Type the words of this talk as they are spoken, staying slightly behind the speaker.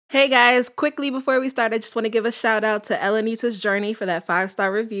Hey guys, quickly before we start, I just want to give a shout out to Elenita's Journey for that 5-star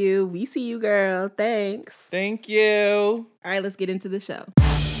review. We see you, girl. Thanks. Thank you. All right, let's get into the show.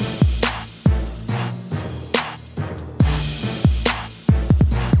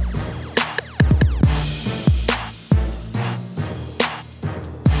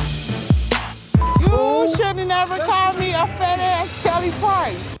 You should have never called me a fat ass Kelly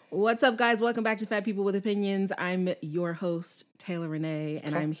Price. What's up, guys? Welcome back to Fat People with Opinions. I'm your host, Taylor Renee,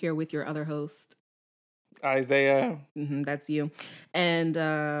 and I'm here with your other host, Isaiah. That's you. And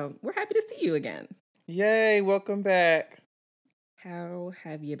we're happy to see you again. Yay, welcome back. How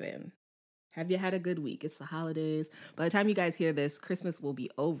have you been? Have you had a good week? It's the holidays. By the time you guys hear this, Christmas will be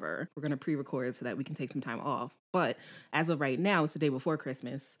over. We're going to pre-record so that we can take some time off. But as of right now, it's the day before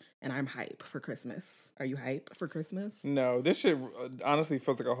Christmas, and I'm hype for Christmas. Are you hype for Christmas? No, this shit honestly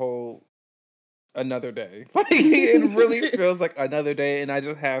feels like another day. Like, it really feels like another day, and I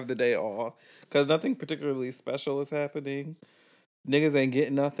just have the day off. Because nothing particularly special is happening. Niggas ain't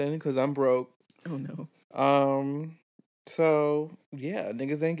getting nothing because I'm broke. Oh, no. So, yeah,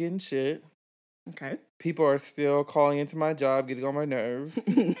 niggas ain't getting shit. Okay. People are still calling into my job, getting on my nerves.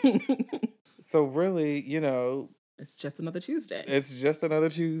 So really, it's just another Tuesday. It's just another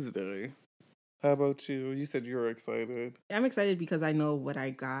Tuesday. How about you? You said you were excited. I'm excited because I know what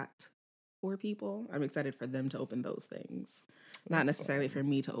I got for people. I'm excited for them to open those things. Not necessarily for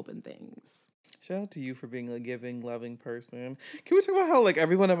me to open things. Shout out to you for being a giving, loving person. Can we talk about how,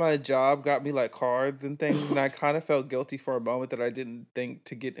 everyone at my job got me, cards and things, and I kind of felt guilty for a moment that I didn't think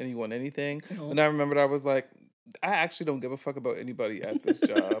to get anyone anything. Oh. And I remembered I was like, I actually don't give a fuck about anybody at this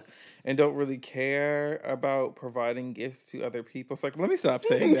job and don't really care about providing gifts to other people. So, let me stop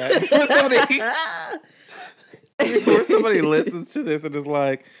saying that before somebody listens to this and is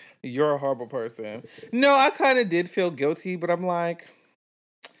like, you're a horrible person. No, I kind of did feel guilty, but I'm like,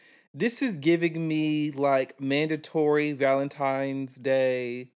 this is giving me mandatory Valentine's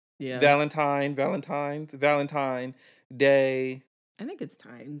Day. Yeah. Valentine Day. I think it's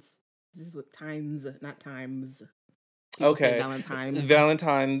times. This is with times, not times. People say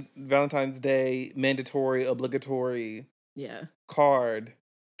Valentine's Day, mandatory, obligatory. Yeah. Card,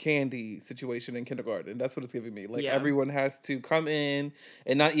 candy situation in kindergarten. That's what it's giving me. Everyone has to come in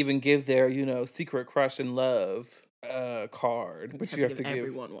and not even give their, secret crush and love card, but you have to give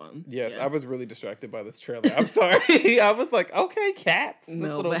everyone one. Yes, yeah. I was really distracted by this trailer. I'm sorry. I was like, okay, cats.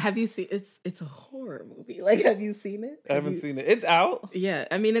 But have you seen it's a horror movie. Have you seen it? I haven't seen it. It's out. Yeah.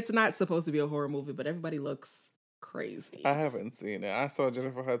 I mean, it's not supposed to be a horror movie, but everybody looks crazy. I haven't seen it. I saw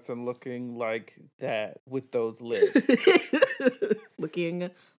Jennifer Hudson looking like that with those lips.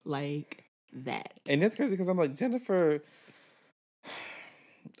 Looking like that. And it's crazy because I'm like, Jennifer,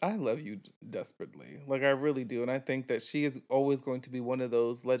 I love you desperately. I really do. And I think that she is always going to be one of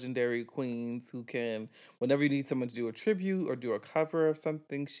those legendary queens who can, whenever you need someone to do a tribute or do a cover of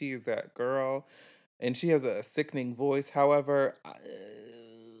something, she is that girl. And she has a sickening voice. However,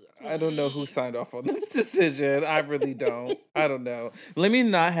 I don't know who signed off on this decision. I really don't. I don't know. Let me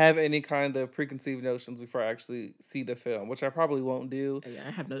not have any kind of preconceived notions before I actually see the film, which I probably won't do. Yeah,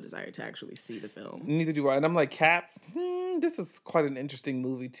 I have no desire to actually see the film. Neither do I. And I'm like, Cats, this is quite an interesting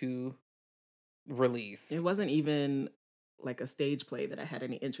movie to release. It wasn't even a stage play that I had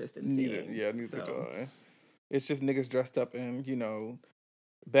any interest in seeing. Neither do I. It's just niggas dressed up in,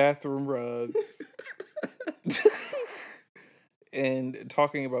 bathroom rugs. And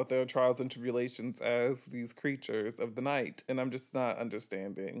talking about their trials and tribulations as these creatures of the night. And I'm just not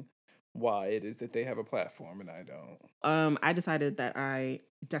understanding why it is that they have a platform and I don't. I decided that I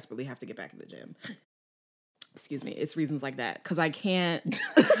desperately have to get back in the gym. Excuse me. It's reasons like that. Because I can't.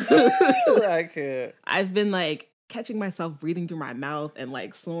 I can't. I've been catching myself breathing through my mouth and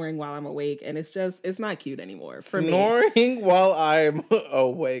snoring while I'm awake. And it's not cute anymore for snoring me. Snoring while I'm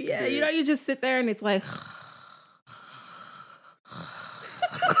awake. Yeah, bitch. You just sit there and it's like...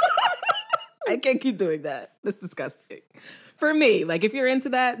 I can't keep doing that. That's disgusting. For me, if you're into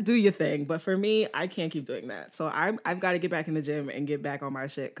that, do your thing. But for me, I can't keep doing that. So I've got to get back in the gym and get back on my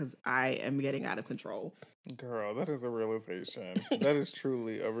shit because I am getting out of control. Girl, that is a realization. That is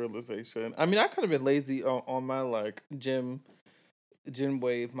truly a realization. I mean, I could have been lazy on my gym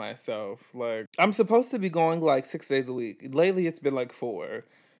wave myself. I'm supposed to be going 6 days a week. Lately, it's been 4.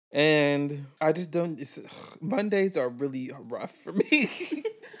 And I just don't... Mondays are really rough for me.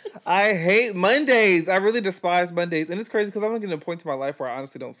 I hate Mondays. I really despise Mondays. And it's crazy because I'm getting to a point in my life where I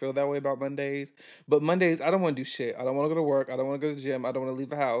honestly don't feel that way about Mondays. But Mondays, I don't want to do shit. I don't want to go to work. I don't want to go to the gym. I don't want to leave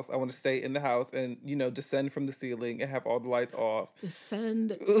the house. I want to stay in the house and, descend from the ceiling and have all the lights off.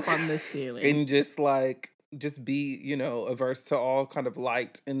 Descend from the ceiling. And just just be, averse to all kind of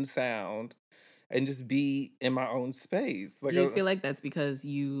light and sound and just be in my own space. Like, Do you feel like that's because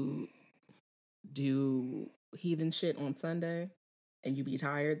you do heathen shit on Sunday and you be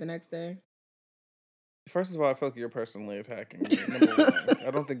tired the next day? first of all, I feel like you're personally attacking me. Number one,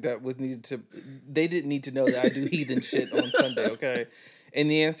 I don't think that was needed to. They didn't need to know that I do heathen shit on Sunday. Okay, and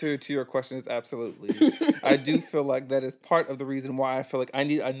the answer to your question is absolutely. I do feel like that is part of the reason why I feel like I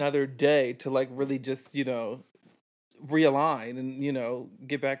need another day to like really just realign and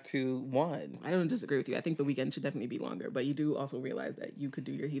get back to one. I don't disagree with you. I think the weekend should definitely be longer, but you do also realize that you could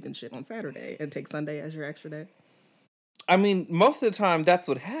do your heathen shit on Saturday and take Sunday as your extra day. I mean, most of the time that's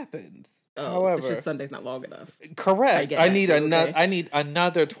what happens. Oh, However, it's just Sunday's not long enough. Correct. I need another. okay. I need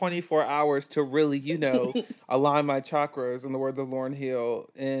another 24 hours to really, align my chakras, in the words of Lauryn Hill,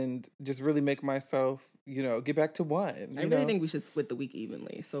 and just really make myself, get back to one. I really think we should split the week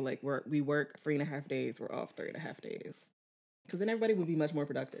evenly. So like we work 3.5 days, we're off 3.5 days, because then everybody would be much more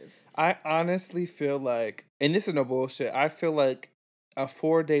productive. I honestly feel like, and this is no bullshit, I feel like a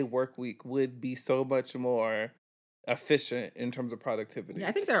 4-day work week would be so much more efficient in terms of productivity. Yeah,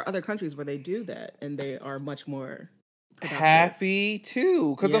 I think there are other countries where they do that and they are much more productive. Happy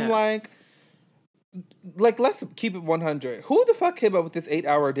too, because I'm like, let's keep it 100. Who the fuck came up with this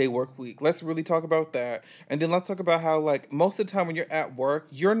 8-hour-a-day work week? Let's really talk about that. And then let's talk about how, like, most of the time when you're at work,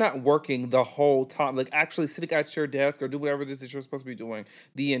 you're not working the whole time. Like, actually sitting at your desk or do whatever it is that you're supposed to be doing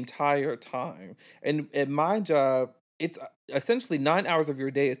the entire time. And at my job, it's essentially 9 hours of your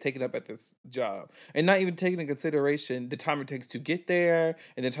day is taken up at this job. And not even taking into consideration the time it takes to get there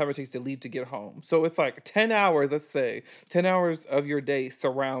and the time it takes to leave to get home. So it's like 10 hours, let's say, 10 hours of your day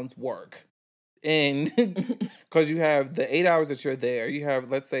surrounds work. And because you have the 8 hours that you're there, you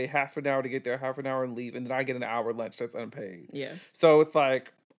have, let's say, half an hour to get there, half an hour and leave, and then I get an hour lunch that's unpaid. Yeah. So it's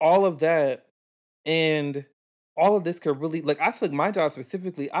like all of that and all of this could really, like, I feel like my job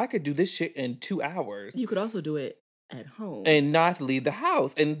specifically, I could do this shit in 2 hours. You could also do it at home. And not leave the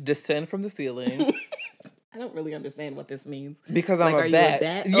house and descend from the ceiling. I don't really understand what this means. Because I'm like, a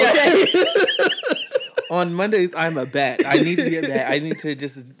bat. You a bat? Yes. Okay. On Mondays, I'm a bat. I need to be a bat. I need to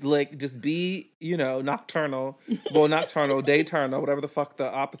just be, nocturnal. Well, nocturnal, dayturnal, whatever the fuck the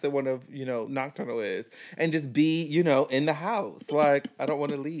opposite one of, nocturnal is. And just be, in the house. Like, I don't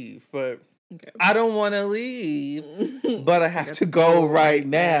want to leave, but okay. I don't want to leave, but I have to go right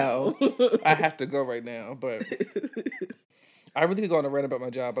now. I have to go right now, but I really could go on a rant about my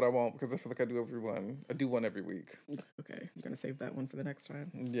job, but I won't because I feel like I do one every week. Okay, you're going to save that one for the next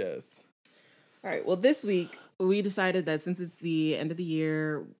time? Yes. All right, well, this week, we decided that since it's the end of the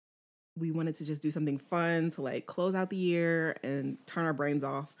year, we wanted to just do something fun to, like, close out the year and turn our brains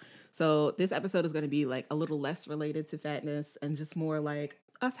off. So this episode is going to be, like, a little less related to fatness and just more, like,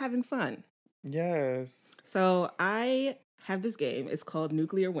 us having fun. Yes. So I have this game. It's called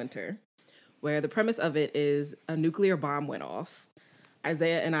Nuclear Winter, where the premise of it is a nuclear bomb went off.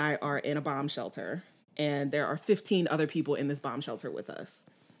 Isaiah and I are in a bomb shelter, and there are 15 other people in this bomb shelter with us.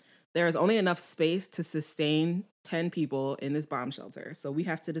 There is only enough space to sustain 10 people in this bomb shelter. So we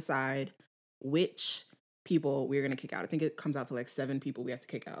have to decide which people we're going to kick out. I think it comes out to like 7 people we have to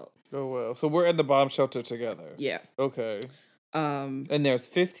kick out. Oh, well. So we're in the bomb shelter together. Yeah. Okay. And there's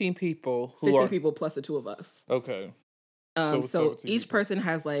 15 people 15 people plus the 2 of us. Okay. So each person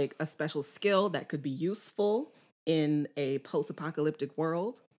has like a special skill that could be useful in a post-apocalyptic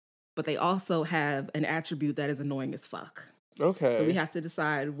world, but they also have an attribute that is annoying as fuck. Okay. So we have to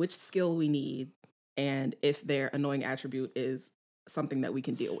decide which skill we need and if their annoying attribute is something that we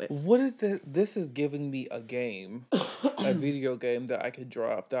can deal with. What is this? This is giving me a game, a video game that I could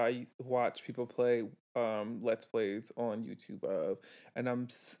drop that I watch people play Let's Plays on YouTube of,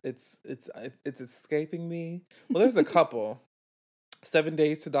 and it's escaping me. Well, there's a couple. 7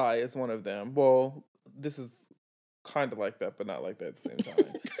 Days to Die is one of them. Well, this is kind of like that, but not like that at the same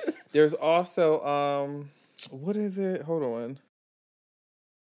time. There's also what is it? Hold on.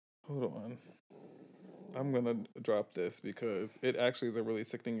 I'm gonna drop this because it actually is a really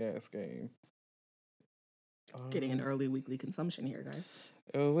sickening ass game. Getting an early weekly consumption here, guys.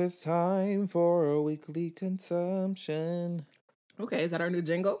 Oh, it's time for a weekly consumption. Okay, is that our new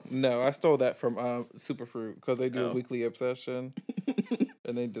jingle? No, I stole that from Superfruit because they do a weekly obsession,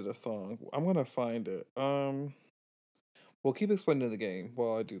 and they did a song. I'm gonna find it. Well, keep explaining the game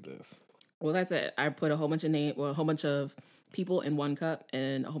while I do this. Well, that's it. I put a whole bunch of people in one cup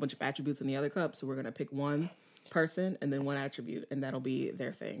and a whole bunch of attributes in the other cup. So we're going to pick one person and then one attribute, and that'll be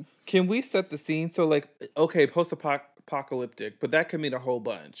their thing. Can we set the scene? So, like, okay, post-apocalyptic, but that could mean a whole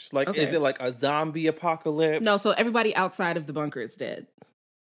bunch. Like, okay. Is it like a zombie apocalypse? No, so everybody outside of the bunker is dead.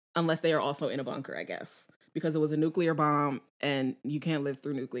 Unless they are also in a bunker, I guess. because it was a nuclear bomb and you can't live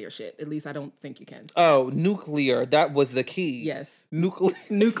through nuclear shit. At least I don't think you can. Oh, nuclear. That was the key. Yes.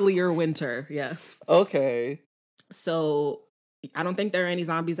 Nuclear winter. Yes. Okay. So I don't think there are any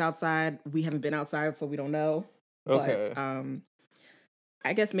zombies outside. We haven't been outside, so we don't know. Okay. But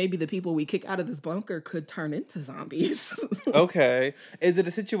I guess maybe the people we kick out of this bunker could turn into zombies. Okay. Is it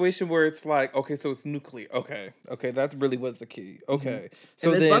a situation where it's like, okay, so it's nuclear? Okay. Okay, that really was the key. Okay.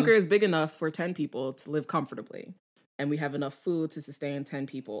 So and this bunker is big enough for 10 people to live comfortably. And we have enough food to sustain 10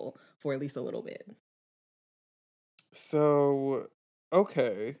 people for at least a little bit. So,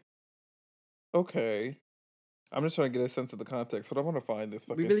 okay. Okay. I'm just trying to get a sense of the context, but I want to find this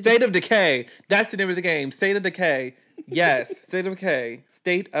fucking State of Decay. That's the name of the game. State of Decay. Yes. State of Decay.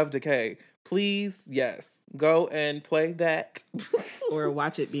 State of Decay. Please, yes. Go and play that. Or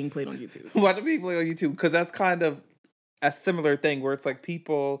watch it being played on YouTube. Watch it being played on YouTube, because that's kind of a similar thing where it's like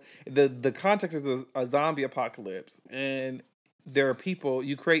people, the context is a zombie apocalypse, and there are people,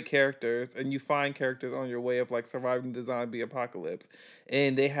 you create characters and you find characters on your way of like surviving the zombie apocalypse,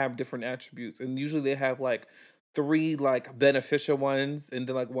 and they have different attributes, and usually they have like 3 like beneficial ones and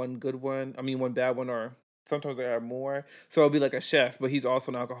then like one good one. I mean, one bad one, or sometimes they have more. So it'll be like a chef, but he's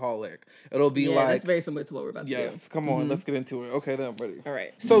also an alcoholic. It'll be like, that's very similar to what we're about to do. Yes, come on, let's get into it. Okay, then I'm ready. All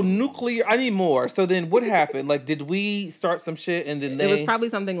right. So nuclear, I need more. So then what happened? Like, did we start some shit and then it was probably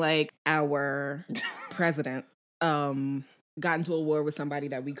something like our president got into a war with somebody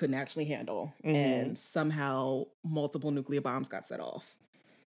that we couldn't actually handle, and somehow multiple nuclear bombs got set off.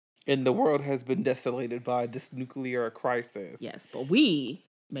 And the world has been desolated by this nuclear crisis. Yes, but we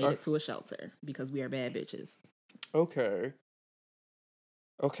made it to a shelter because we are bad bitches. Okay.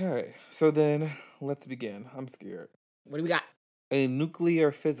 Okay. So then let's begin. I'm scared. What do we got? A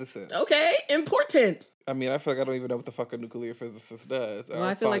nuclear physicist. Okay, important. I mean, I feel like I don't even know what the fuck a nuclear physicist does. Well,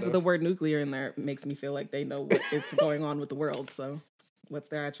 I feel like the word nuclear in there makes me feel like they know what is going on with the world. So what's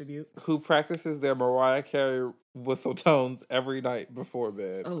their attribute? Who practices their Mariah Carey whistle tones every night before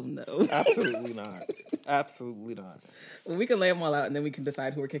bed. Oh, no. Absolutely not. Absolutely not. Well, we can lay them all out and then we can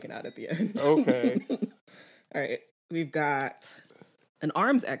decide who we're kicking out at the end. Okay. All right. We've got an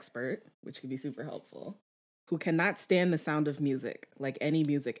arms expert, which could be super helpful, who cannot stand the sound of music, like any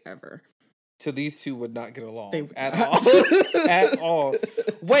music ever. So these two would not get along at all. At all.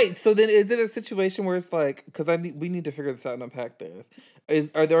 Wait, so then is it a situation where it's like, because we need to figure this out and unpack this.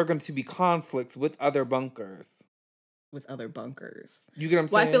 Are there going to be conflicts with other bunkers? With other bunkers. You get what I'm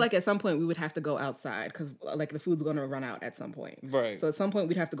saying? Well, I feel like at some point we would have to go outside because like the food's going to run out at some point. Right. So at some point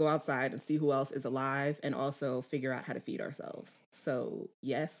we'd have to go outside and see who else is alive and also figure out how to feed ourselves. So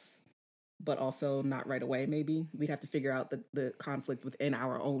yes, but also not right away, maybe. We'd have to figure out the conflict within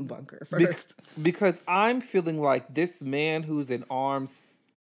our own bunker first. Because I'm feeling like this man who's an arms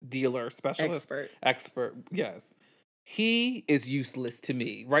dealer, specialist, expert, yes. He is useless to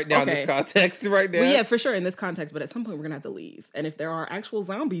me right now in this context, right now. Well, yeah, for sure in this context, but at some point we're going to have to leave. And if there are actual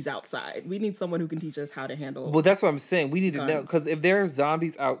zombies outside, we need someone who can teach us how to handle. Well, that's what I'm saying. We need to know, because if there are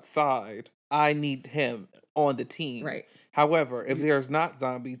zombies outside, I need him on the team. Right. However, if there's not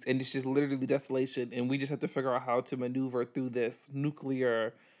zombies and it's just literally desolation and we just have to figure out how to maneuver through this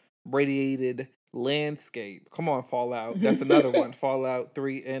nuclear radiated landscape. Come on, Fallout. That's another one. Fallout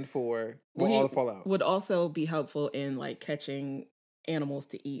 3 and 4. Well, all the Fallout. Would also be helpful in like catching animals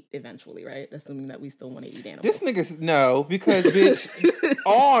to eat eventually, right? Assuming that we still want to eat animals. This nigga's no, because bitch,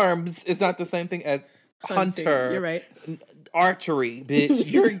 arms is not the same thing as hunter. You're right. Archery,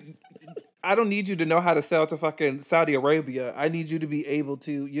 bitch. I don't need you to know how to sell to fucking Saudi Arabia. I need you to be able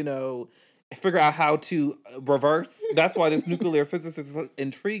to, figure out how to reverse. That's why this nuclear physicist is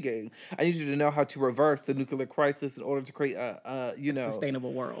intriguing. I need you to know how to reverse the nuclear crisis in order to create a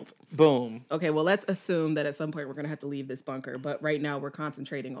sustainable world. Boom. Okay, well, let's assume that at some point we're going to have to leave this bunker. But right now we're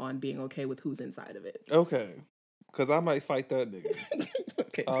concentrating on being okay with who's inside of it. Okay. Because I might fight that nigga.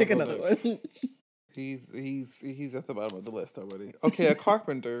 Okay, pick another one. He's at the bottom of the list already. Okay, a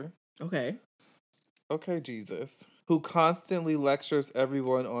carpenter. Okay, Jesus. Who constantly lectures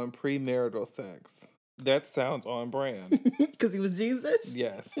everyone on premarital sex. That sounds on brand. Because he was Jesus?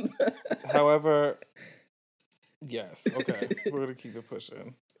 Yes. However, yes. Okay, we're going to keep it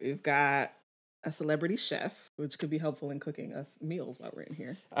pushing. We've got a celebrity chef, which could be helpful in cooking us meals while we're in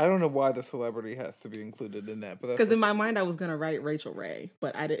here. I don't know why the celebrity has to be included in that. Because in my mind, I was going to write Rachel Ray,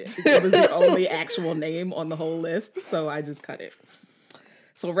 but I didn't. It was the only actual name on the whole list, so I just cut it.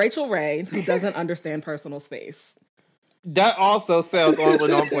 So Rachel Ray, who doesn't understand personal space. That also sounds on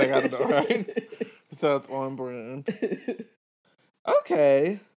when I'm playing. I don't know, right? Sounds on brand.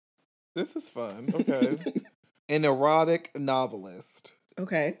 Okay. This is fun. Okay. An erotic novelist.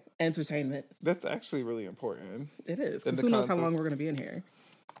 Okay. Entertainment. That's actually really important. It is. In Because the who knows how concept. long we're going to be in here?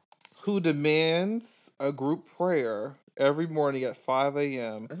 Who demands a group prayer every morning at 5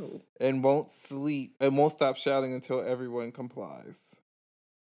 a.m. Oh. and won't sleep and won't stop shouting until everyone complies.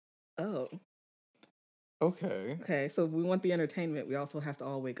 Oh. Okay. Okay. So if we want the entertainment, we also have to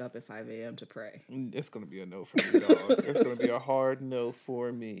all wake up at 5 a.m. to pray. It's going to be a no for me, dog. It's going to be a hard no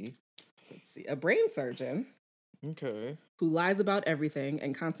for me. Let's see. A brain surgeon Okay. who lies about everything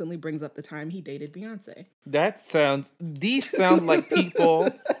and constantly brings up the time he dated Beyonce. These sound like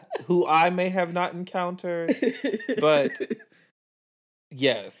people who I may have not encountered, but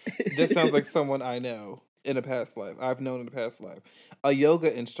yes, this sounds like someone I know in a past life. I've known in a past life. A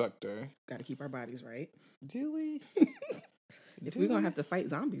yoga instructor. Got to keep our bodies right. Do we? If we're going to have to fight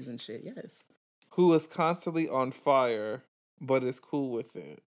zombies and shit, yes. Who is constantly on fire, but is cool with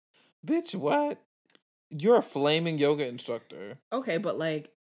it. Bitch, what? You're a flaming yoga instructor. Okay, but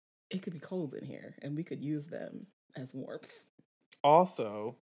like, it could be cold in here, and we could use them as warmth.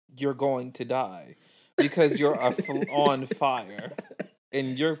 Also, you're going to die because you're on fire,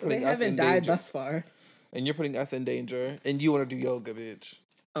 and you're putting They us haven't in died danger. thus far. And you're putting us in danger, and you want to do yoga, bitch.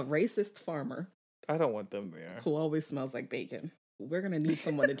 A racist farmer I don't want them there. who always smells like bacon. We're gonna need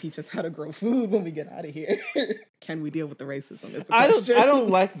someone to teach us how to grow food when we get out of here. Can we deal with the racism? Is the question. I don't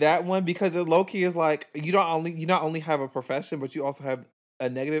like that one because it low key is like you not only have a profession, but you also have a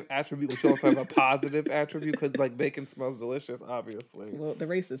negative attribute, but you also have a positive attribute because like bacon smells delicious, obviously. Well, the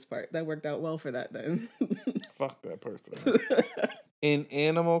racist part that worked out well for that then. Fuck that person. An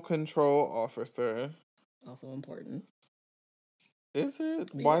animal control officer. Also important. Is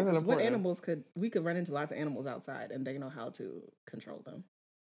it? Why is it 'cause important? What animals we could run into lots of animals outside and they know how to control them.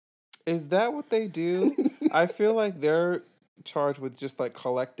 Is that what they do? I feel like they're charged with just like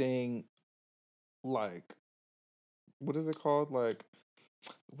collecting, like, what is it called? Like,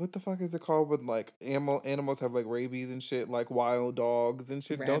 what the fuck is it called when like animals have like rabies and shit, like wild dogs and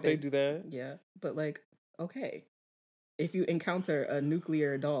shit? Don't they Rabid. do that? Yeah, but like, okay, if you encounter a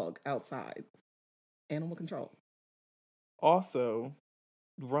nuclear dog outside, animal control. Also,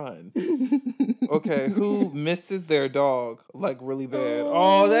 run. Okay, who misses their dog like really bad?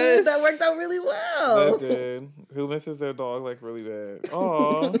 Oh, that worked out really well. That did. Who misses their dog like really bad?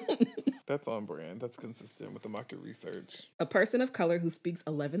 Oh, that's on brand. That's consistent with the market research. A person of color who speaks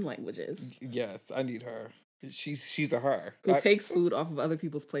 11 languages. Yes, I need her. She's a her. Who takes food off of other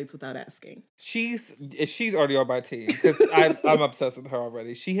people's plates without asking. She's already on my team because I'm obsessed with her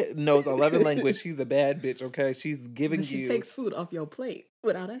already. She knows 11 languages. She's a bad bitch. Okay, she's giving But she takes food off your plate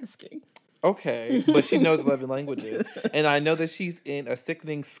without asking. Okay, but she knows 11 languages. And I know that she's in a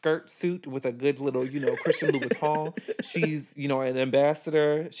sickening skirt suit with a good little, Christian Louboutin. She's, an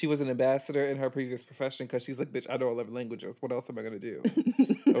ambassador. She was an ambassador in her previous profession because she's like, bitch, I know 11 languages. What else am I going to do?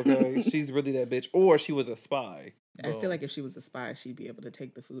 Okay, she's really that bitch. Or she was a spy. I feel like if she was a spy, she'd be able to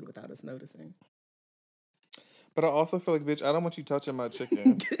take the food without us noticing. But I also feel like, bitch, I don't want you touching my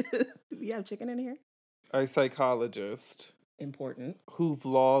chicken. Do we have chicken in here? A psychologist. Important. Who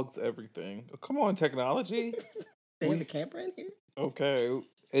vlogs everything. Come on, technology. They have a camera in here? Okay.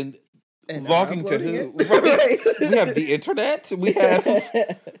 And vlogging to who? We have the internet. We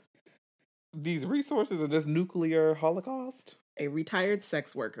have these resources of this nuclear holocaust. A retired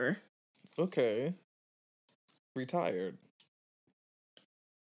sex worker. Okay. Retired.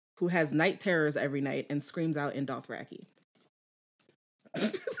 Who has night terrors every night and screams out in Dothraki.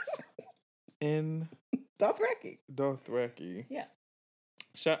 In Dothraki. Yeah.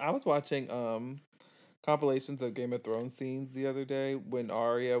 I was watching compilations of Game of Thrones scenes the other day when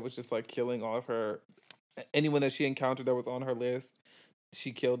Arya was just like killing all of anyone that she encountered that was on her list.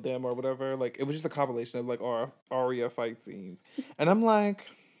 She killed them or whatever. Like it was just a compilation of like Arya fight scenes, and I'm like,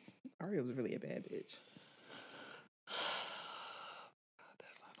 Arya was really a bad bitch.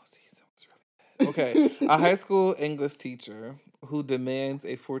 That final season was really bad. Okay, a high school English teacher who demands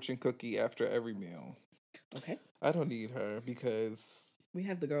a fortune cookie after every meal. Okay. I don't need her because we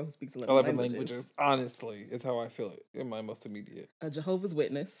have the girl who speaks 11 languages. Honestly, is how I feel in my most immediate. A Jehovah's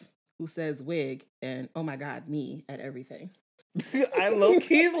Witness who says wig and oh my God, me at everything. I low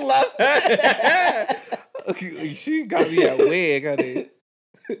key love her. Okay, she got me at wig, honey.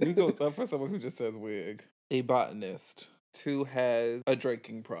 We go up for someone who just says wig. A botanist who has a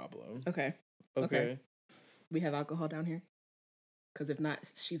drinking problem. Okay. We have alcohol down here? Because if not,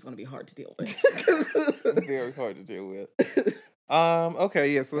 she's going to be hard to deal with. Very hard to deal with.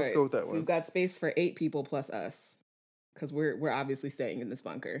 Okay, yeah, so let's go with that one. So we've got space for 8 people plus us. Because we're obviously staying in this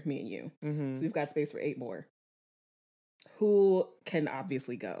bunker, me and you. Mm-hmm. So we've got space for 8 more. Who can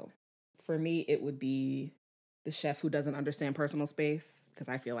obviously go? For me, it would be The chef who doesn't understand personal space, because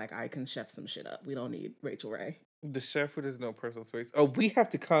I feel like I can chef some shit up. We don't need Rachel Ray. The chef who does no personal space. Oh, we have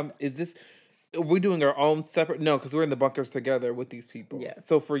to come. Are we doing our own separate? No, because we're in the bunkers together with these people. Yeah.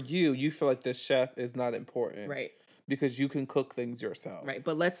 So for you feel like this chef is not important. Right. Because you can cook things yourself. Right.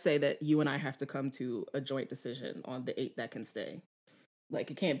 But let's say that you and I have to come to a joint decision on the 8 that can stay.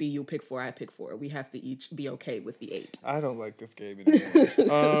 Like, it can't be you pick 4, I pick 4. We have to each be okay with the 8. I don't like this game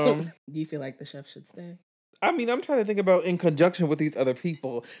anymore. Do you feel like the chef should stay? I mean, I'm trying to think about in conjunction with these other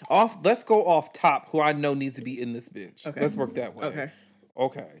people. Let's go off top who I know needs to be in this bitch. Okay. Let's work that way.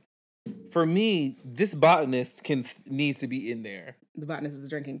 Okay. For me, this botanist needs to be in there. The botanist is a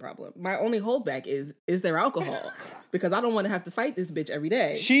drinking problem. My only holdback is there alcohol? Because I don't want to have to fight this bitch every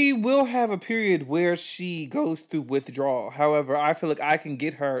day. She will have a period where she goes through withdrawal. However, I feel like I can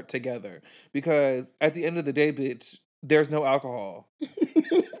get her together. Because at the end of the day, bitch, there's no alcohol.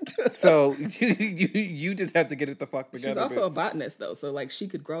 So you just have to get it the fuck together. She's also a botanist though, so like she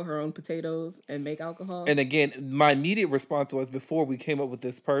could grow her own potatoes and make alcohol. And again, my immediate response was before we came up with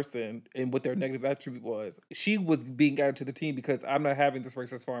this person and what their negative attribute was, she was being added to the team because I'm not having this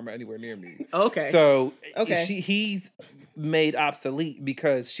racist farmer anywhere near me. Okay. So okay. He's made obsolete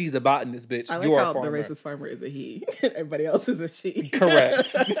because she's a botanist, bitch. I like You're how a farmer. the racist farmer is a he. Everybody else is a she.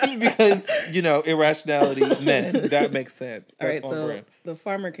 Correct. Because, irrationality, men. That makes sense. All right, That's so brand. the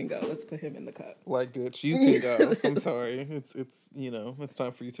farmer can go. Let's put him in the cup. Like, bitch, you can go. I'm sorry. It's it's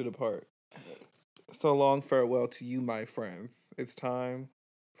time for you to depart. So long farewell to you, my friends. It's time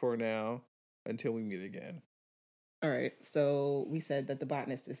for now until we meet again. All right, so we said that the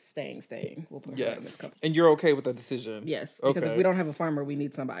botanist is staying. We'll put her in this cup. And you're okay with that decision? Yes, because if we don't have a farmer, we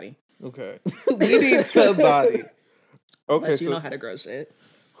need somebody. Okay. We need somebody. Okay, Unless you know how to grow shit.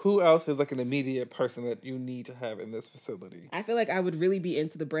 Who else is like an immediate person that you need to have in this facility? I feel like I would really be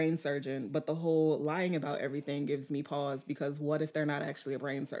into the brain surgeon, but the whole lying about everything gives me pause because what if they're not actually a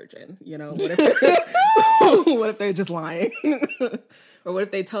brain surgeon? What if they're just lying? Or what if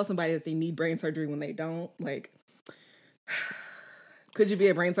they tell somebody that they need brain surgery when they don't? Like, could you be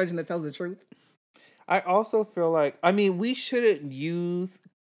a brain surgeon that tells the truth? I also feel like, we shouldn't use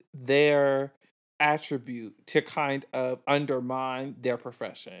their attribute to kind of undermine their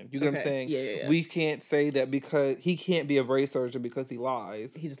profession. You get what I'm saying? Yeah. We can't say that because he can't be a brain surgeon because he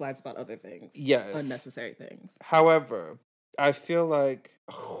lies. He just lies about other things. Yes. Unnecessary things. However, I feel like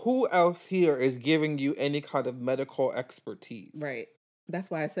who else here is giving you any kind of medical expertise? Right.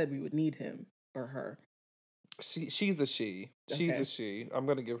 That's why I said we would need him or her. She's a she. She's Okay. a she. I'm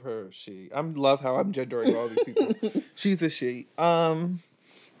gonna give her a she. I love how I'm gendering all these people. She's a she.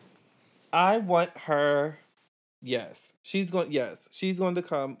 I want her. Yes, she's going to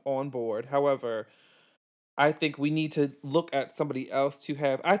come on board. However, I think we need to look at somebody else to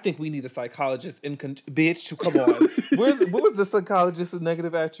have. I think we need a psychologist bitch to come on. What was the psychologist's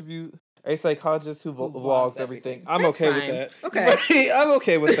negative attribute? A psychologist who vlogs everything. I'm That's okay fine. with that. Okay. I'm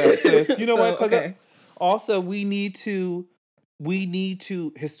okay with that, sis. You know So, what? 'Cause okay. also, we need to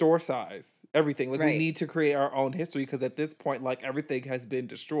historicize everything. Like, we Right. need to create our own history because at this point, like, everything has been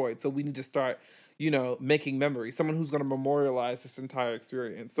destroyed. So we need to start, making memories. Someone who's going to memorialize this entire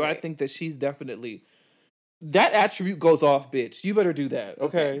experience. So I Right. think that she's definitely, that attribute goes off, bitch. You better do that,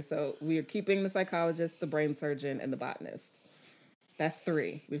 okay? So we are keeping the psychologist, the brain surgeon, and the botanist. That's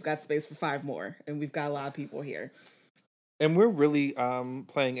 3. We've got space for 5 more, and we've got a lot of people here. And we're really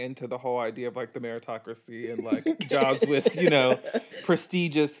playing into the whole idea of like the meritocracy and like jobs with,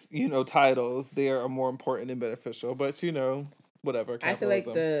 prestigious, titles. They are more important and beneficial. But, whatever. I feel like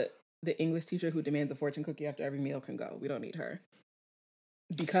capitalism. the English teacher who demands a fortune cookie after every meal can go. We don't need her.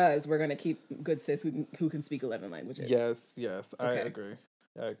 Because we're going to keep good sis who can speak 11 languages. Yes. I Okay. agree.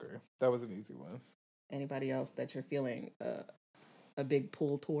 That was an easy one. Anybody else that you're feeling a big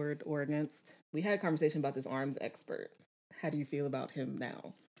pull toward or against? We had a conversation about this arms expert. How do you feel about him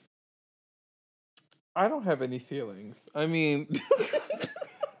now? I don't have any feelings. I mean,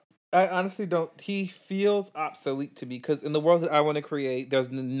 I honestly don't. He feels obsolete to me because in the world that I want to create, there's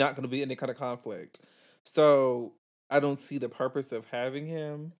not going to be any kind of conflict. So I don't see the purpose of having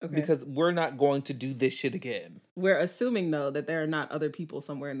him because we're not going to do this shit again. We're assuming, though, that there are not other people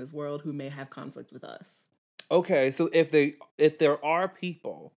somewhere in this world who may have conflict with us. Okay, so if there are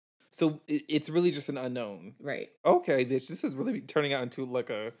people, so it's really just an unknown. Right. Okay, bitch, this is really turning out into like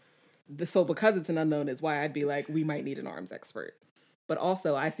a... So because it's an unknown is why I'd be like, we might need an arms expert. But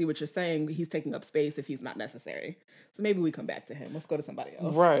also, I see what you're saying. He's taking up space if he's not necessary. So maybe we come back to him. Let's go to somebody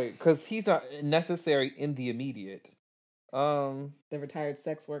else. Right, because he's not necessary in the immediate. The retired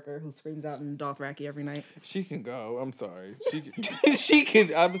sex worker who screams out in Dothraki every night. She can go. I'm sorry. She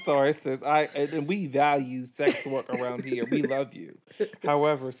can. I'm sorry, sis. And we value sex work around here. We love you.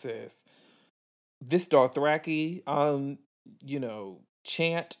 However, sis, this Dothraki,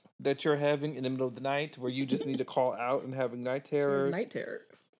 chant that you're having in the middle of the night, where you just need to call out and having night terrors. She has night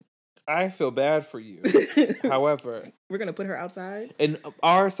terrors. I feel bad for you. However, we're going to put her outside. And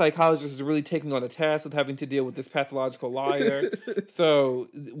our psychologist is really taking on a task with having to deal with this pathological liar. So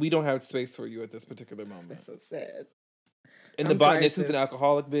we don't have space for you at this particular moment. That's so sad. And the botanist who's an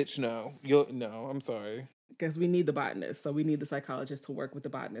alcoholic bitch, no. I'm sorry. Because we need the botanist. So we need the psychologist to work with the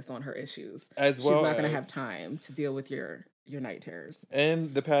botanist on her issues. As well. She's not going to have time to deal with your night terrors.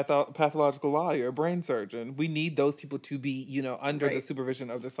 And the pathological liar, brain surgeon. We need those people to be, under the supervision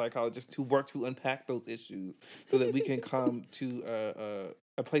of the psychologist to work to unpack those issues so that we can come to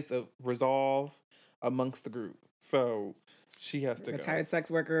a place of resolve amongst the group. So she has to go. Retired sex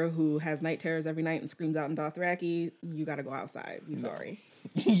worker who has night terrors every night and screams out in Dothraki, you got to go outside. Sorry.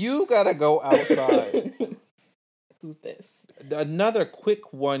 You got to go outside. Who's this? Another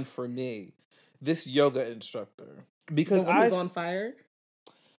quick one for me. This yoga instructor. Because who's on fire?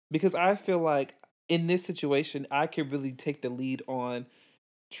 Because I feel like in this situation, I can really take the lead on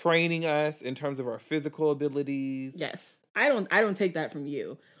training us in terms of our physical abilities. Yes. I don't take that from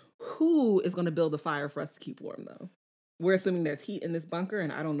you. Who is going to build a fire for us to keep warm, though? We're assuming there's heat in this bunker,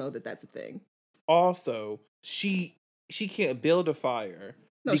 and I don't know that that's a thing. Also, she can't build a fire.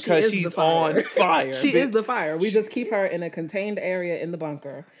 No, because she's on fire. She is the fire. We just keep her in a contained area in the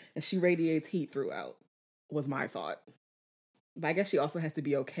bunker, and she radiates heat throughout, was my thought. But I guess she also has to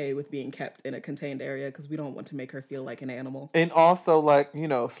be okay with being kept in a contained area because we don't want to make her feel like an animal. And also,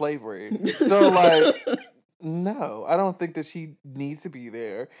 slavery. So, no, I don't think that she needs to be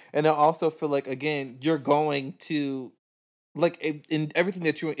there. And I also feel like, again, you're going to... in everything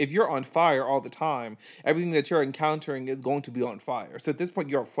that if you're on fire all the time, everything that you're encountering is going to be on fire. So at this point,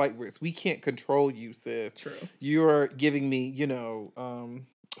 you're a flight risk. We can't control you, sis. True. You're giving me,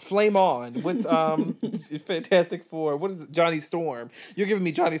 Flame On with Fantastic Four. What is it? Johnny Storm. You're giving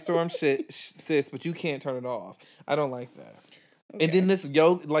me Johnny Storm shit, sis, but you can't turn it off. I don't like that. Okay. And then this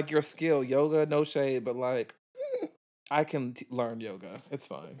yoga, your skill, yoga, no shade, but I can learn yoga. It's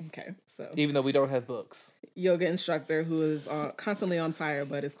fine. Okay, so even though we don't have books. Yoga instructor who is constantly on fire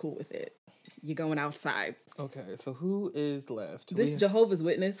but is cool with it. You're going outside. Okay, so who is left? This Jehovah's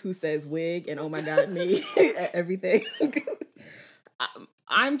Witness who says wig and oh my God, me at everything.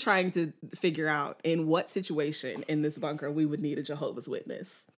 I'm trying to figure out in what situation in this bunker we would need a Jehovah's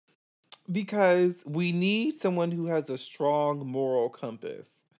Witness. Because we need someone who has a strong moral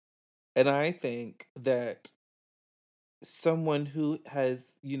compass. And I think that someone who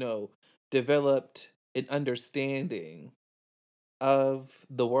has, developed an understanding of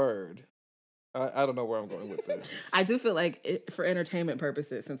the word. I don't know where I'm going with this. I do feel like for entertainment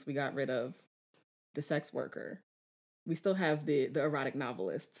purposes, since we got rid of the sex worker, we still have the erotic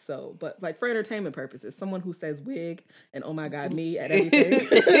novelist. So, but for entertainment purposes, someone who says wig and oh my God, me at everything.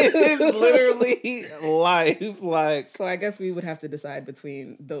 It's literally life. So I guess we would have to decide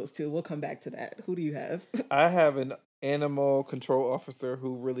between those two. We'll come back to that. Who do you have? I have an animal control officer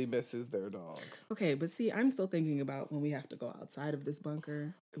who really misses their dog. Okay, but see, I'm still thinking about when we have to go outside of this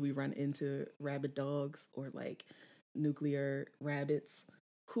bunker, we run into rabid dogs or nuclear rabbits.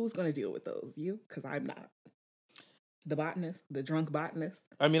 Who's going to deal with those? You? Because I'm not. The botanist, the drunk botanist.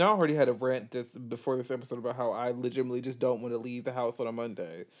 I mean, I already had a rant before this episode about how I legitimately just don't want to leave the house on a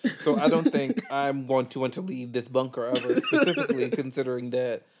Monday. So I don't think I'm going to want to leave this bunker ever, specifically considering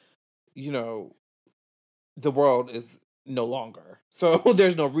that, the world is no longer. So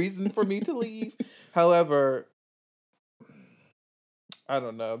there's no reason for me to leave. However, I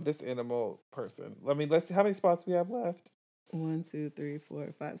don't know. This animal person. I mean, let's see how many spots we have left. 1, 2, 3,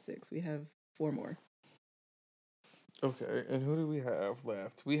 4, 5, 6. We have 4 more. Okay, and who do we have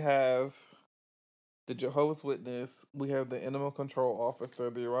left? We have the Jehovah's Witness. We have the animal control officer,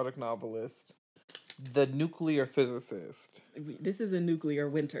 the erotic novelist, the nuclear physicist. This is a nuclear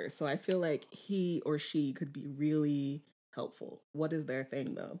winter, so I feel like he or she could be really helpful. What is their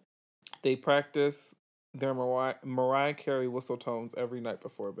thing, though? They practice their Mariah Carey whistle tones every night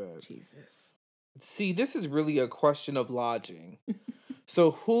before bed. Jesus. See, this is really a question of lodging.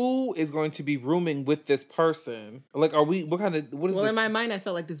 So who is going to be rooming with this person? What is this? In my mind, I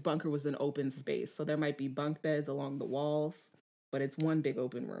felt like this bunker was an open space. So there might be bunk beds along the walls, but it's one big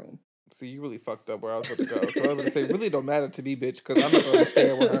open room. See, you really fucked up where I was about to go. So I was going to say, really don't matter to me, bitch, because I'm not going to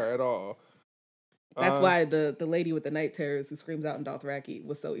stay with her at all. That's why the lady with the night terrors who screams out in Dothraki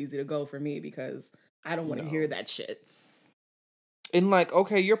was so easy to go for me because I don't want to hear that shit. And like,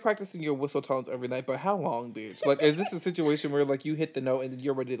 okay, you're practicing your whistle tones every night, but how long, bitch? Like, is this a situation where like you hit the note and then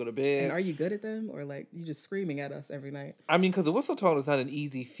you're ready to go to bed? And are you good at them, or like you just screaming at us every night? I mean, because the whistle tone is not an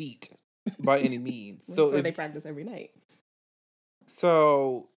easy feat by any means. So So they practice every night.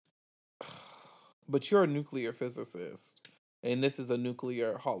 So, but you're a nuclear physicist, and this is a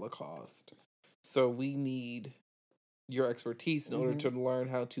nuclear holocaust. So we need your expertise in order to learn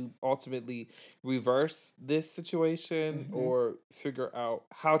how to ultimately reverse this situation or figure out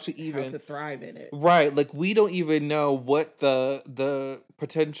how to even how to thrive in it. Right, like we don't even know what the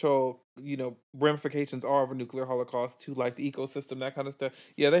potential, ramifications are of a nuclear holocaust to like the ecosystem, that kind of stuff.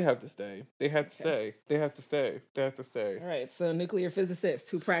 Yeah, they have to stay. They have to stay. They have to stay. They have to stay. All right, so nuclear physicist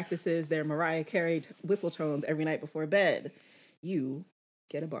who practices their Mariah Carey whistle tones every night before bed, you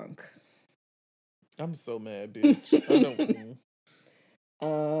get a bunk. I'm so mad, bitch. I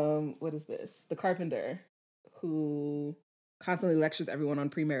don't. What is this? The carpenter who constantly lectures everyone on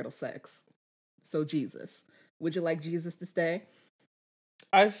premarital sex. So Jesus, would you like Jesus to stay?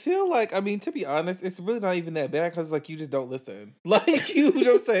 I feel like, I mean, to be honest, it's really not even that bad because, like, you just don't listen. Like, you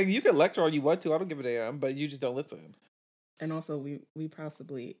know what I'm saying? You can lecture all you want to. I don't give a damn, but you just don't listen. And also, we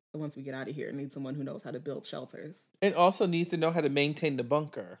possibly, once we get out of here, need someone who knows how to build shelters. And also needs to know how to maintain the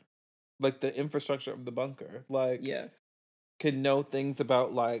bunker. Like, the infrastructure of the bunker. Like, yeah. Can know things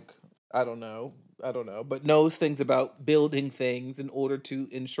about, like, I don't know, but knows things about building things in order to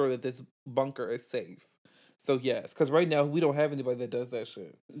ensure that this bunker is safe. So, yes, because right now we don't have anybody that does that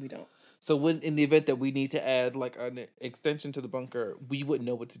shit. We don't. So when in the event that we need to add like an extension to the bunker, we wouldn't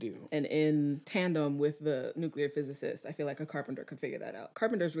know what to do. And in tandem with the nuclear physicist, I feel like a carpenter could figure that out.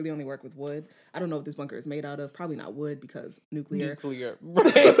 Carpenters really only work with wood. I don't know what this bunker is made out of. Probably not wood because nuclear.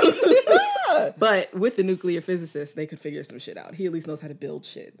 Right. But with the nuclear physicist, they could figure some shit out. He at least knows how to build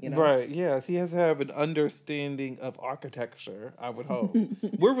shit, you know? Right, yes. He has to have an understanding of architecture, I would hope.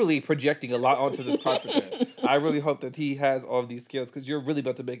 We're really projecting a lot onto this carpenter. I really hope that he has all of these skills because you're really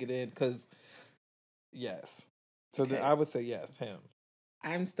about to make it in because, yes. So then I would say yes, him.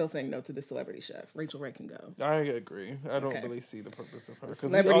 I'm still saying no to the celebrity chef. Rachel Ray can go. I agree. I don't really see the purpose of her. The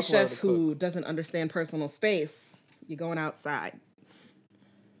celebrity chef who doesn't understand personal space, you're going outside.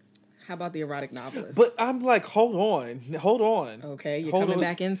 How about the erotic novelist? But I'm like, hold on. Okay, you're coming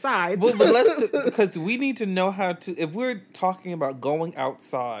back inside. But let's, because we need to know how to, if we're talking about going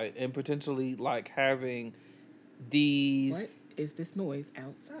outside and potentially like having these. What is this noise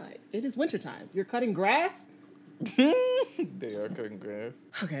outside? It is wintertime. You're cutting grass? They are cutting grass.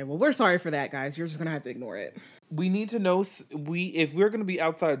 Okay, well, we're sorry for that, guys. You're just going to have to ignore it. We need to know if we're going to be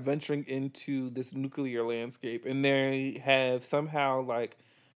outside venturing into this nuclear landscape and they have somehow like,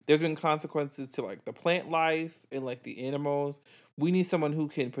 there's been consequences to like the plant life and like the animals. We need someone who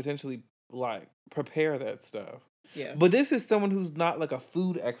can potentially like prepare that stuff. Yeah. But this is someone who's not like a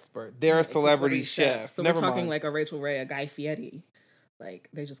food expert. They're a celebrity chef. So we're talking like a Rachel Ray, a Guy Fieri. Like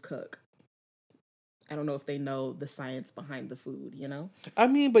they just cook. I don't know if they know the science behind the food, you know? I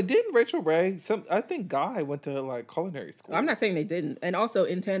mean, but didn't Rachel Ray, I think Guy went to like culinary school. I'm not saying they didn't. And also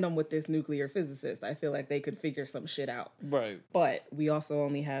in tandem with this nuclear physicist, I feel like they could figure some shit out. Right. But we also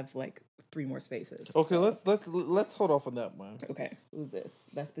only have like 3 more spaces. Okay, so. let's hold off on that one. Okay, who's this?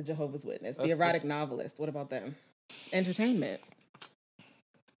 That's the Jehovah's Witness. The erotic novelist. What about them? Entertainment.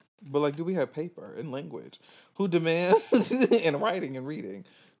 But like, do we have paper and language? Who demands and writing and reading?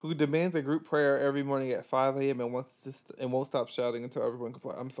 Who demands a group prayer every morning at 5 a.m. and won't stop shouting until everyone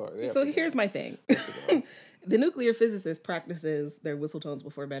complies. I'm sorry. So here's my thing. The nuclear physicist practices their whistle tones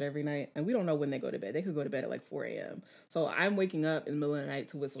before bed every night, and we don't know when they go to bed. They could go to bed at like 4 a.m. So I'm waking up in the middle of the night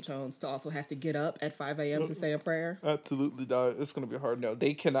to whistle tones to also have to get up at 5 a.m. to say a prayer. Absolutely not. It's going to be a hard no.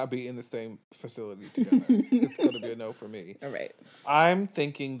 They cannot be in the same facility together. It's going to be a no for me. All right. I'm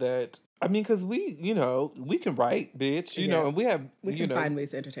thinking that, I mean, because we can write, bitch, you know, and we can find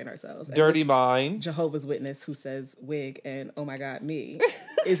ways to entertain ourselves. Dirty Minds. Jehovah's Witness who says wig and oh my God, me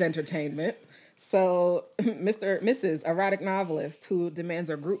is entertainment. So Mrs. Erotic Novelist who demands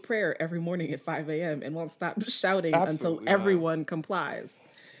a group prayer every morning at 5 a.m. and won't stop shouting until everyone complies.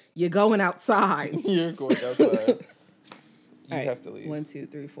 You're going outside. You're going outside. You have to leave. 1, 2,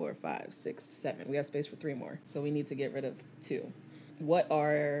 3, 4, 5, 6, 7. We have space for 3 more. So we need to get rid of 2. Who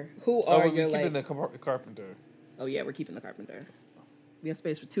are your like... keeping the carpenter. Oh yeah, we're keeping the carpenter. We have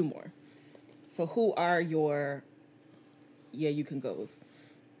space for 2 more. So who are your you can goes?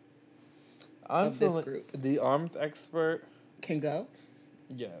 I'm feeling group. The arms expert can go.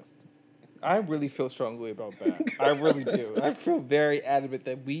 Yes, I really feel strongly about that. I really do. I feel very adamant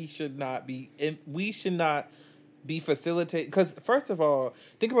that we should not be facilitated. Because first of all,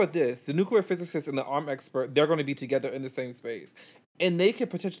 think about this: the nuclear physicist and the arm expert, they're going to be together in the same space. And they could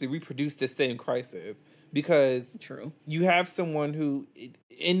potentially reproduce this same crisis because True. you have someone who,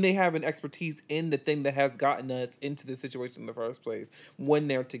 and they have an expertise in the thing that has gotten us into this situation in the first place when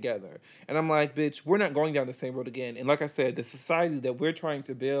they're together. And I'm like, bitch, we're not going down the same road again. And like I said, the society that we're trying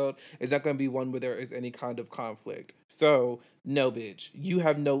to build is not going to be one where there is any kind of conflict. So no, bitch, you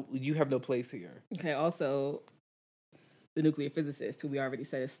have no place here. Okay. Also, the nuclear physicist, who we already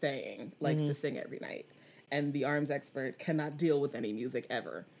said is staying, likes to sing every night. And the arms expert cannot deal with any music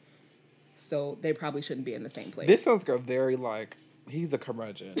ever. So they probably shouldn't be in the same place. This sounds like a very, like, he's a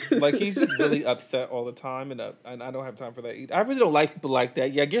curmudgeon. Like, he's just really upset all the time, and I don't have time for that either. I really don't like people like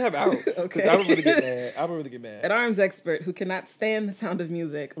that. Yeah, get him out. Okay. I would really get mad. I would really get mad. An arms expert who cannot stand the sound of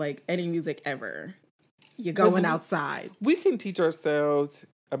music, like any music ever. You're going outside. We can teach ourselves.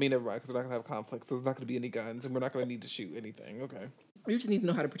 I mean, never mind, because we're not going to have conflict, so there's not going to be any guns, and we're not going to need to shoot anything. Okay. We just need to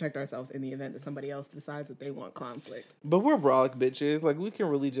know how to protect ourselves in the event that somebody else decides that they want conflict. But we're brolic bitches. Like, we can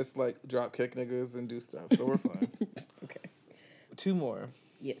really just, like, drop kick niggas and do stuff, so we're fine. Okay. 2 more.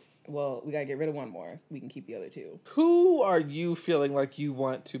 Yes. Well, we got to get rid of 1 more. We can keep the other 2. Who are you feeling like you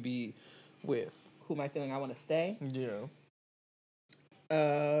want to be with? Who am I feeling I want to stay? Yeah.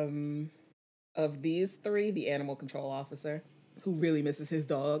 Of these 3, the animal control officer, who really misses his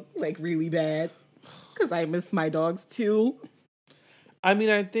dog, like really bad. Because I miss my dogs too. I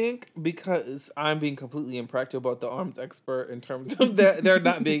mean, I think because I'm being completely impractical about the arms expert in terms of there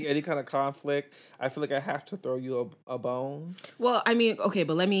not being any kind of conflict, I feel like I have to throw you a bone. Well, I mean, okay,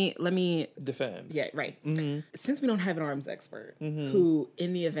 but let me Defend. Yeah, right. Mm-hmm. Since we don't have an arms expert, who,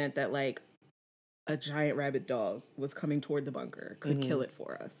 in the event that like a giant rabid dog was coming toward the bunker, could kill it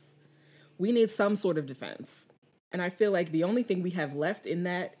for us, we need some sort of defense. And I feel like the only thing we have left in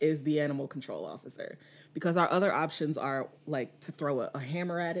that is the animal control officer. Because our other options are like to throw a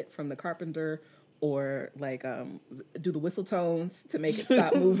hammer at it from the carpenter, or like do the whistle tones to make it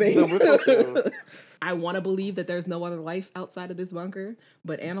stop moving. The whistle tones. I want to believe that there's no other life outside of this bunker,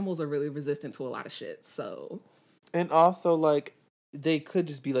 but animals are really resistant to a lot of shit. So, and also like they could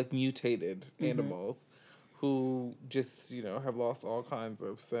just be like mutated animals who just have lost all kinds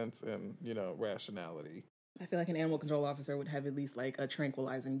of sense and rationality. I feel like an animal control officer would have at least like a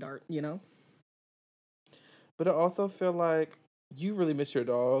tranquilizing dart, But I also feel like you really miss your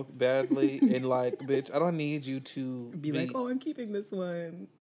dog badly. And like, bitch, I don't need you to be like, oh, I'm keeping this one.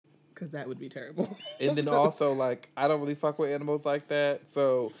 Because that would be terrible. And then also, like, I don't really fuck with animals like that.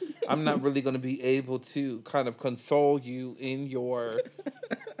 So I'm not really going to be able to kind of console you in your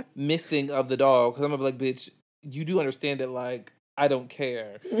missing of the dog. Because I'm going to be like, bitch, you do understand that, like, I don't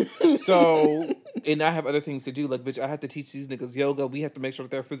care. So, and I have other things to do. Like, bitch, I have to teach these niggas yoga. We have to make sure that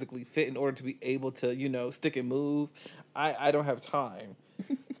they're physically fit in order to be able to, stick and move. I don't have time.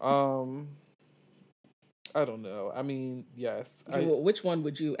 I don't know. I mean, yes. Well, which one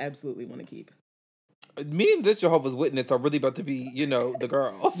would you absolutely want to keep? Me and this Jehovah's Witness are really about to be, the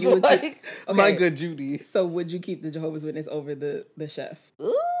girls. You would like, my good Judy. So would you keep the Jehovah's Witness over the chef?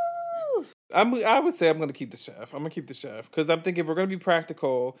 Ooh. I would say I'm going to keep the chef. I'm going to keep the chef. Because I'm thinking if we're going to be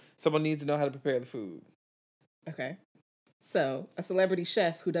practical, someone needs to know how to prepare the food. Okay. So, a celebrity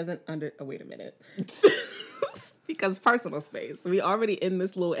chef who doesn't oh, wait a minute. Because personal space. We already in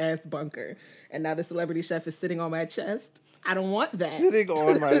this little ass bunker. And now the celebrity chef is sitting on my chest. I don't want that. Sitting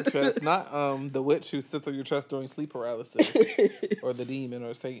on my chest. Not the witch who sits on your chest during sleep paralysis. Or the demon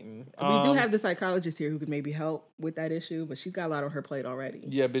or Satan. We do have the psychologist here who could maybe help with that issue, but she's got a lot on her plate already.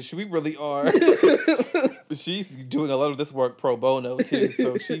 Yeah, but we really are. She's doing a lot of this work pro bono too.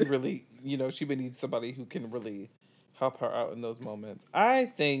 So she really, she may need somebody who can really help her out in those moments. I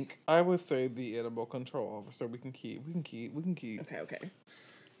think I would say the animal control officer we can keep. Okay.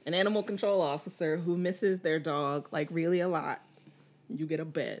 An animal control officer who misses their dog, like, really a lot. You get a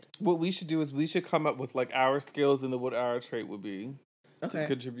bed. What we should do is we should come up with, like, our skills and what our trait would be. Okay. To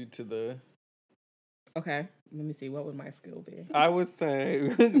contribute to the... Okay. Let me see. What would my skill be? I would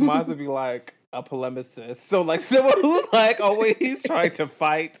say mine would be, like, a polemicist. So, like, someone who's, like, always trying to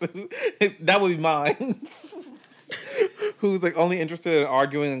fight. That would be mine. Who's, like, only interested in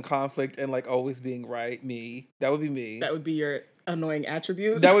arguing and conflict and, like, always being right. Me. That would be me. That would be your annoying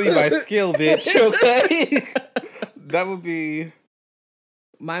attribute. That would be my skill, bitch. Okay? That would be...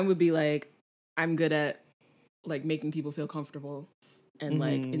 Mine would be, like, I'm good at, like, making people feel comfortable and,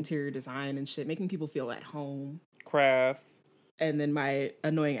 like, interior design and shit. Making people feel at home. Crafts. And then my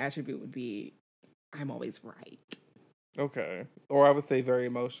annoying attribute would be I'm always right. Okay. Or I would say very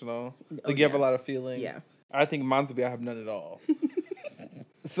emotional. Like, you have a lot of feelings. Yeah. I think mine would be I have none at all.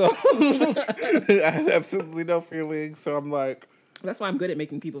 So, I have absolutely no feelings. So I'm like... That's why I'm good at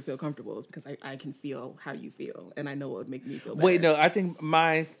making people feel comfortable, is because I can feel how you feel, and I know what would make me feel better. Wait, no, I think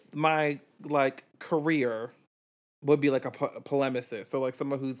my like career would be like a polemicist. So like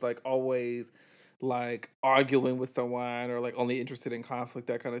someone who's like always like arguing with someone or like only interested in conflict,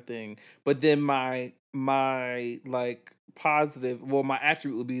 that kind of thing. But then my like positive, well, my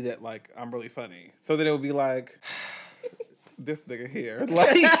attribute would be that like I'm really funny. So then it would be like this nigga here.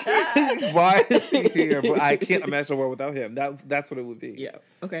 Like, why is he here? But I can't imagine a world without him. That's what it would be. Yeah.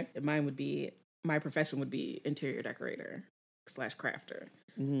 Okay. Mine would be, my profession would be interior decorator / crafter.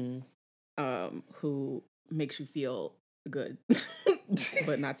 Who makes you feel good,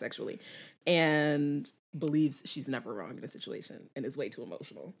 but not sexually, and believes she's never wrong in a situation and is way too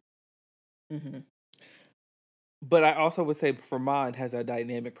emotional. But I also would say Vermont has a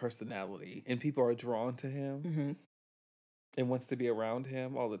dynamic personality, and people are drawn to him and wants to be around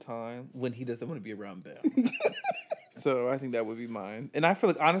him all the time when he doesn't want to be around them. So I think that would be mine. And I feel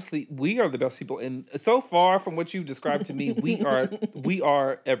like, honestly, we are the best people. And so far from what you've described to me, we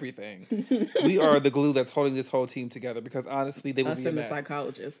are everything. We are the glue that's holding this whole team together, because honestly, they would be a mess. The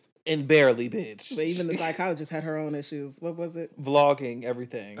psychologist. And barely, bitch. But even the psychologist had her own issues. What was it? Vlogging,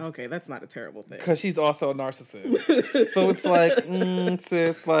 everything. Okay, that's not a terrible thing. Because she's also a narcissist. So it's like,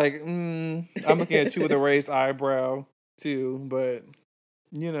 sis, like, I'm looking at you with a raised eyebrow, too. But,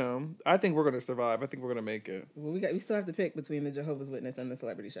 you know, I think we're going to survive. I think we're going to make it. Well, we still have to pick between the Jehovah's Witness and the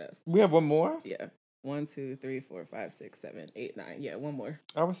celebrity chef. We have one more? Yeah. 1, 2, 3, 4, 5, 6, 7, 8, 9. Yeah, one more.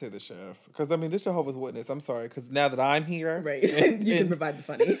 I would say the chef. Because, I mean, this Jehovah's Witness, I'm sorry, because now that I'm here. Right. You can provide the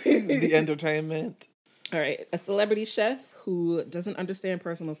funny. The entertainment. All right. A celebrity chef who doesn't understand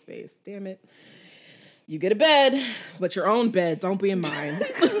personal space. Damn it. You get a bed, but your own bed. Don't be in mine.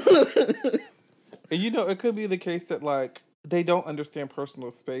 And, you know, it could be the case that, like, they don't understand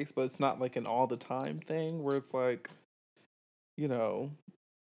personal space, but it's not, like, an all-the-time thing where it's, like, you know,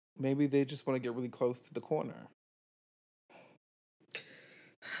 maybe they just want to get really close to the corner.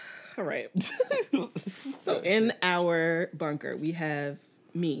 All right. So in our bunker, we have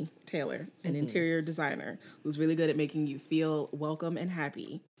me, Taylor, an interior designer who's really good at making you feel welcome and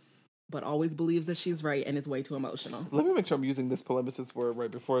happy, but always believes that she's right and is way too emotional. Let me make sure I'm using this polemicist word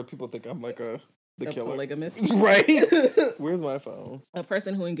right before people think I'm like the killer. Polygamist. Right? Where's my phone? A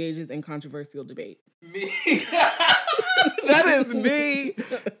person who engages in controversial debate. Me. That is me.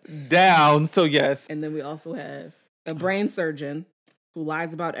 Down. So yes. And then we also have a brain surgeon who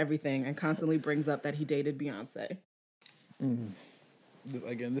lies about everything and constantly brings up that he dated Beyonce.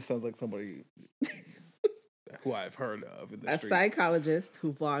 Again, this sounds like somebody who I've heard of in the streets. Psychologist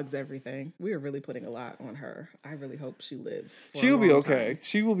who vlogs everything. We are really putting a lot on her. I really hope she lives. She'll be okay.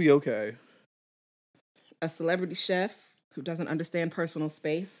 She will be okay. A celebrity chef who doesn't understand personal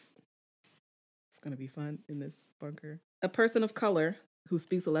space. It's going to be fun in this bunker. A person of color who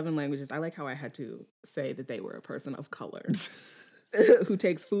speaks 11 languages. I like how I had to say that they were a person of color. Who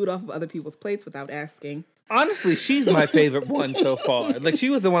takes food off of other people's plates without asking. Honestly, she's my favorite one so far. Like, she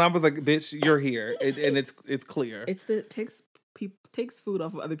was the one I was like, bitch, you're here. And it's clear. It's the takes food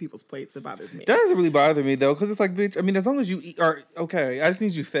off of other people's plates that bothers me. That doesn't really bother me, though, because it's like, bitch, I mean, as long as you eat, are okay, I just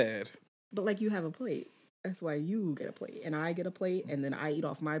need you fed. But, like, you have a plate. That's why you get a plate. And I get a plate, and then I eat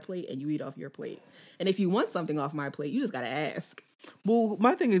off my plate, and you eat off your plate. And if you want something off my plate, you just got to ask. Well,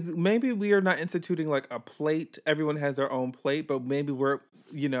 my thing is, maybe we are not instituting, like, a plate. Everyone has their own plate, but maybe we're,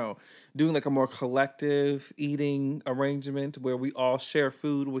 you know, doing, like, a more collective eating arrangement where we all share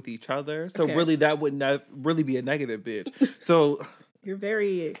food with each other. So, really, that would not really be a negative, bitch. So... You're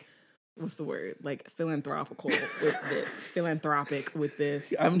very... What's the word? Like philanthropic with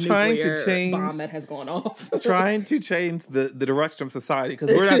this. I'm trying to change bomb that has gone off. Trying to change the direction of society, because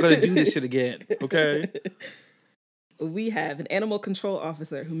we're not going to do this shit again. Okay. We have an animal control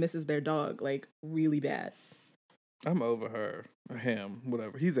officer who misses their dog like really bad. I'm over her. A him,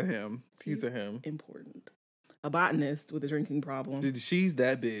 whatever. He's a him. He's a him. Important. A botanist with a drinking problem. She's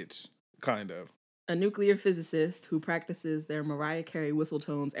that bitch, kind of. A nuclear physicist who practices their Mariah Carey whistle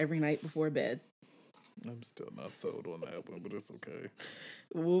tones every night before bed. I'm still not sold on that one, but it's okay.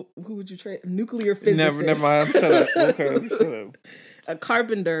 Well, who would you trade? Nuclear physicist. Never mind. Shut up. Okay, shut up. A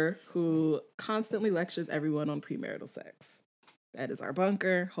carpenter who constantly lectures everyone on premarital sex. That is our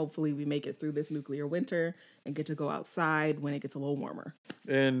bunker. Hopefully we make it through this nuclear winter and get to go outside when it gets a little warmer.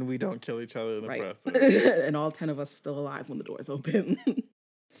 And we don't kill each other in the process. And all 10 of us are still alive when the doors open.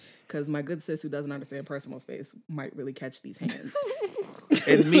 Because my good sis who doesn't understand personal space might really catch these hands.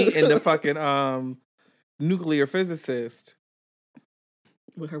 And me and the fucking nuclear physicist.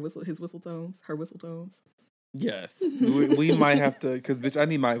 With her whistle tones. Yes, we might have to, because bitch, I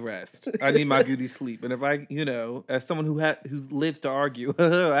need my rest. I need my beauty sleep, and if I, as someone who lives to argue,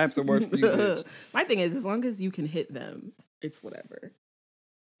 I have some work for you, bitch. My thing is, as long as you can hit them, it's whatever.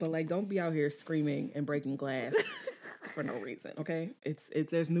 But like, don't be out here screaming and breaking glass for no reason. Okay, it's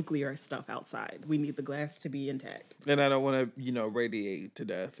there's nuclear stuff outside. We need the glass to be intact, and I don't want to radiate to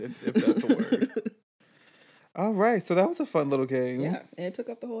death if that's a word. All right, so that was a fun little game. Yeah, and it took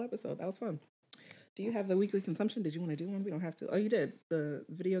up the whole episode. That was fun. Do you have the weekly consumption? Did you want to do one? We don't have to. Oh, you did the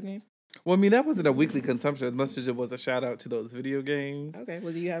video game. Well, I mean, that wasn't a weekly consumption as much as it was a shout out to those video games. Okay.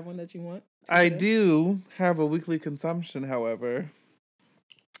 Well, do you have one that you want? I do have a weekly consumption, however.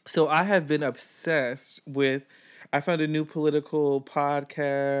 So I have been obsessed with. I found a new political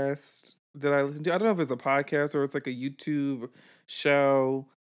podcast that I listen to. I don't know if it's a podcast or it's like a YouTube show,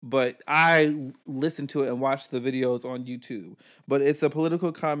 but I listen to it and watch the videos on YouTube. But it's a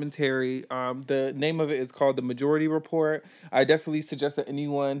political commentary. The name of it is called The Majority Report. I definitely suggest that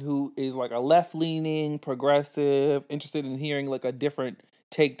anyone who is like a left-leaning, progressive, interested in hearing like a different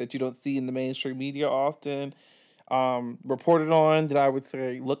take that you don't see in the mainstream media often, reported on, that I would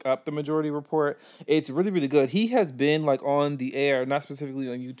say look up The Majority Report. It's really, really good. He has been like on the air, not specifically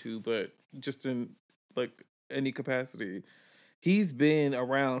on YouTube, but just in like any capacity. He's been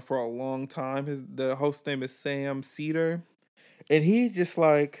around for a long time. The host name is Sam Seder, and he's just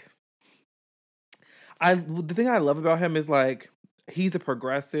like, the thing I love about him is like he's a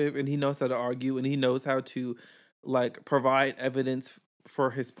progressive and he knows how to argue and he knows how to like provide evidence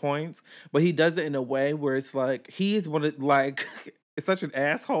for his points, but he does it in a way where it's like he is one of like it's such an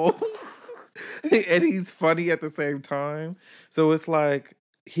asshole, and he's funny at the same time. So it's like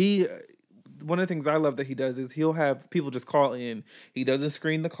one of the things I love that he does is he'll have people just call in. He doesn't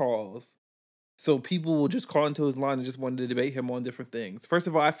screen the calls. So people will just call into his line and just want to debate him on different things. First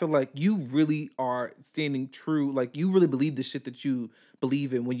of all, I feel like you really are standing true. Like, you really believe the shit that you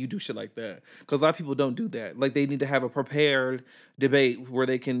believe in when you do shit like that. Because a lot of people don't do that. Like, they need to have a prepared debate where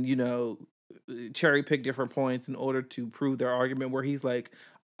they can, cherry pick different points in order to prove their argument. Where he's like,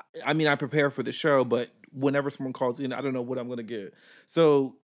 I mean, I prepare for the show, but whenever someone calls in, I don't know what I'm going to get.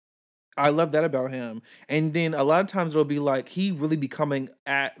 So I love that about him. And then a lot of times it'll be like he really becoming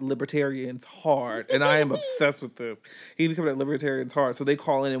at libertarians hard. And I am obsessed with this. He becoming at libertarians hard. So they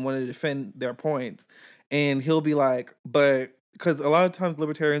call in and want to defend their points. And he'll be like, but because a lot of times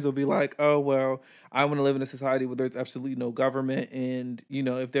libertarians will be like, oh, well, I want to live in a society where there's absolutely no government. And,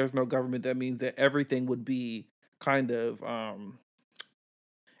 if there's no government, that means that everything would be kind of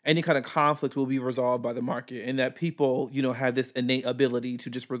any kind of conflict will be resolved by the market, and that people, have this innate ability to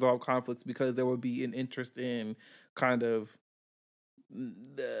just resolve conflicts because there would be an interest in kind of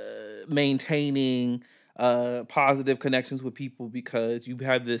maintaining positive connections with people because you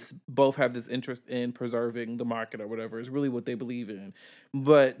both have this interest in preserving the market or whatever is really what they believe in.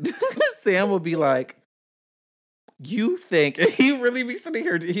 But Sam will be like, you think, and he really be sitting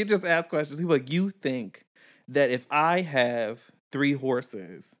here, he just asks questions. He's like, you think that if I have 3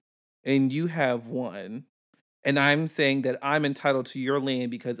 horses and you have 1, and I'm saying that I'm entitled to your land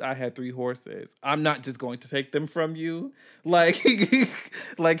because I had 3 horses, I'm not just going to take them from you. Like,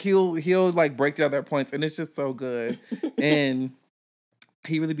 like he'll like break down their points, and it's just so good. And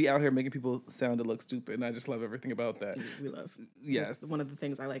he really be out here making people sound and look stupid, and I just love everything about that. We love. Yes. That's one of the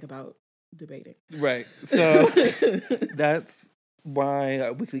things I like about debating. Right. So that's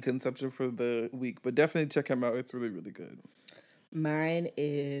my weekly consumption for the week. But definitely check him out. It's really, really good. Mine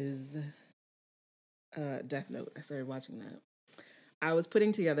is Death Note. I started watching that. I was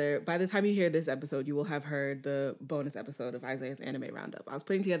putting together, by the time you hear this episode, you will have heard the bonus episode of Isaiah's Anime Roundup. I was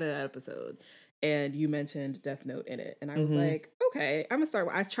putting together that episode, and you mentioned Death Note in it. And I was like, okay, I'm going to start.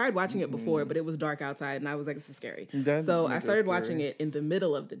 I tried watching it before, but it was dark outside, and I was like, this is scary. So I started watching it in the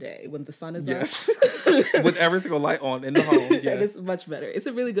middle of the day when the sun is up. With every single light on in the home. Yes. And it's much better. It's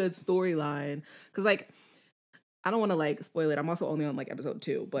a really good storyline. Because, like, I don't want to, like, spoil it. I'm also only on, like, episode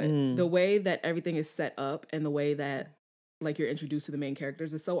 2. But the way that everything is set up and the way that, like, you're introduced to the main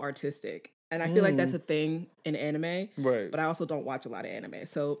characters is so artistic. And I feel like that's a thing in anime. Right. But I also don't watch a lot of anime.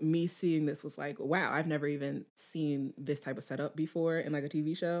 So me seeing this was like, wow, I've never even seen this type of setup before in, like, a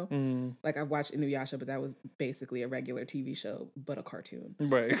TV show. Like, I've watched Inuyasha, but that was basically a regular TV show, but a cartoon.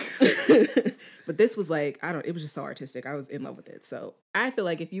 Right. But this was like, it was just so artistic. I was in love with it. So I feel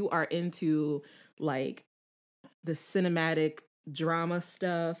like if you are into, like, the cinematic drama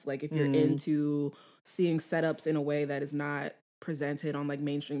stuff, like if you're into seeing setups in a way that is not presented on, like,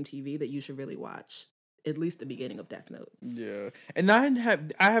 mainstream TV, that you should really watch at least the beginning of Death Note. Yeah, and I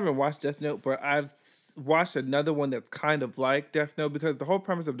haven't watched Death Note, but I've watched another one that's kind of like Death Note, because the whole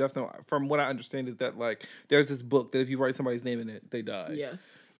premise of Death Note, from what I understand, is that like there's this book that if you write somebody's name in it, they die. Yeah.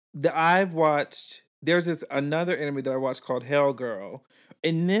 There's this another anime that I watched called Hell Girl,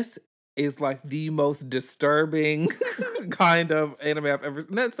 and this is like the most disturbing kind of anime I've ever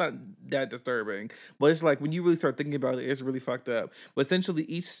seen. That's not that disturbing, but it's like when you really start thinking about it, it's really fucked up. But essentially,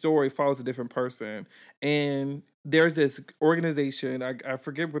 each story follows a different person, and there's this organization. I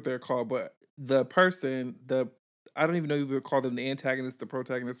forget what they're called, but the person, I don't even know if you would call them the antagonist, the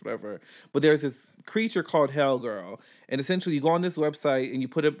protagonist, whatever. But there's this creature called Hell Girl, and essentially you go on this website and you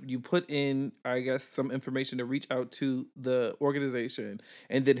put in, I guess, some information to reach out to the organization,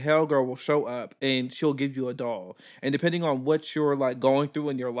 and then Hell Girl will show up and she'll give you a doll. And depending on what you're like going through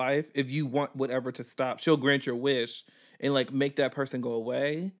in your life, if you want whatever to stop, she'll grant your wish and like make that person go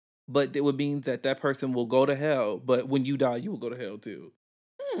away. But it would mean that that person will go to hell. But when you die, you will go to hell too.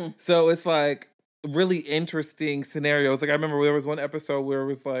 So it's like really interesting scenarios. Like I remember there was one episode where it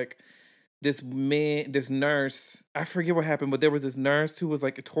was like this nurse, I forget what happened, but there was this nurse who was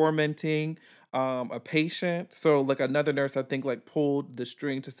like tormenting a patient. So like another nurse, I think, like pulled the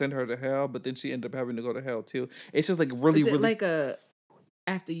string to send her to hell, but then she ended up having to go to hell too. It's just like really, Is it really like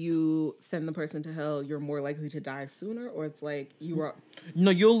after you send the person to hell, you're more likely to die sooner, or it's like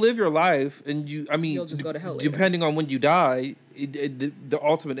no, you'll live your life, and you'll just go to hell later. Depending on when you die, the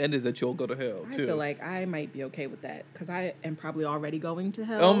ultimate end is that you'll go to hell too. I feel like I might be okay with that because I am probably already going to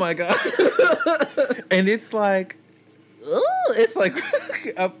hell. Oh my god! And it's like, it's like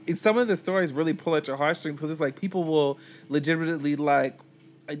some of the stories really pull at your heartstrings, because it's like people will legitimately like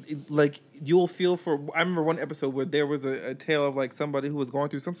you'll feel for. I remember one episode where there was a tale of like somebody who was going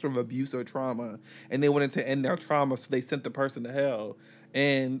through some sort of abuse or trauma, and they wanted to end their trauma, so they sent the person to hell.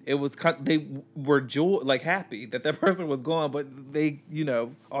 And it was they were happy that person was gone, but they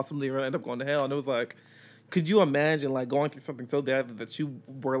ultimately ended up going to hell. And it was like, could you imagine like going through something so bad that you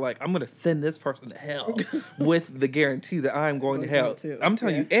were like, I'm gonna send this person to hell with the guarantee that I'm going to hell too. I'm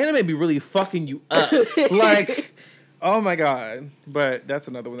telling you, anime be really fucking you up. Like, oh my god. But that's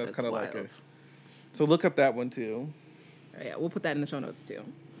another one that's kind of like it. So look up that one too. Oh, yeah, we'll put that in the show notes too.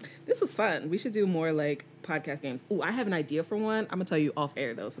 This was fun. We should do more like podcast games. Ooh, I have an idea for one. I'm gonna tell you off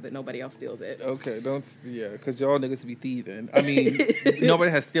air though, so that nobody else steals it. Okay, because y'all niggas be thieving. I mean, nobody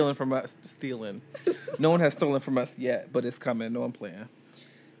has stealing from us. No one has stolen from us yet, but it's coming. No, I'm playing.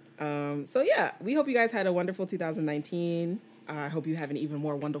 So yeah, we hope you guys had a wonderful 2019. I hope you have an even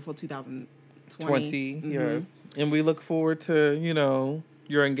more wonderful 2020. Yes, and we look forward to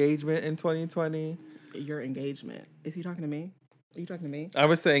your engagement in 2020. Your engagement? Is he talking to me? Are you talking to me? I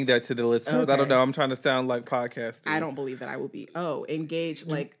was saying that to the listeners. Okay. I don't know. I'm trying to sound like podcasting. I don't believe that I will be. Engaged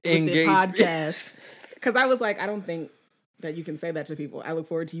with the podcast. Because I was like, I don't think that you can say that to people. I look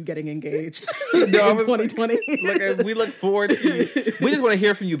forward to you getting engaged in 2020. Look, we look forward to you. We just want to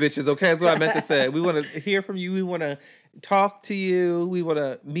hear from you, bitches. Okay, that's what I meant to say. We want to hear from you. We want to talk to you. We want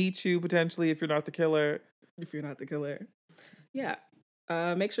to meet you potentially if you're not the killer. Yeah.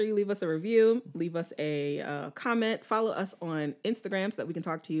 Make sure you leave us a review, leave us a comment, follow us on Instagram so that we can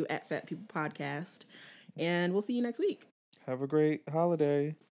talk to you at Fat People Podcast. And we'll see you next week. Have a great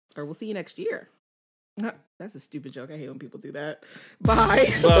holiday. Or we'll see you next year. That's a stupid joke. I hate when people do that. Bye.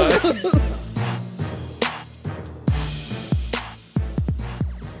 Bye.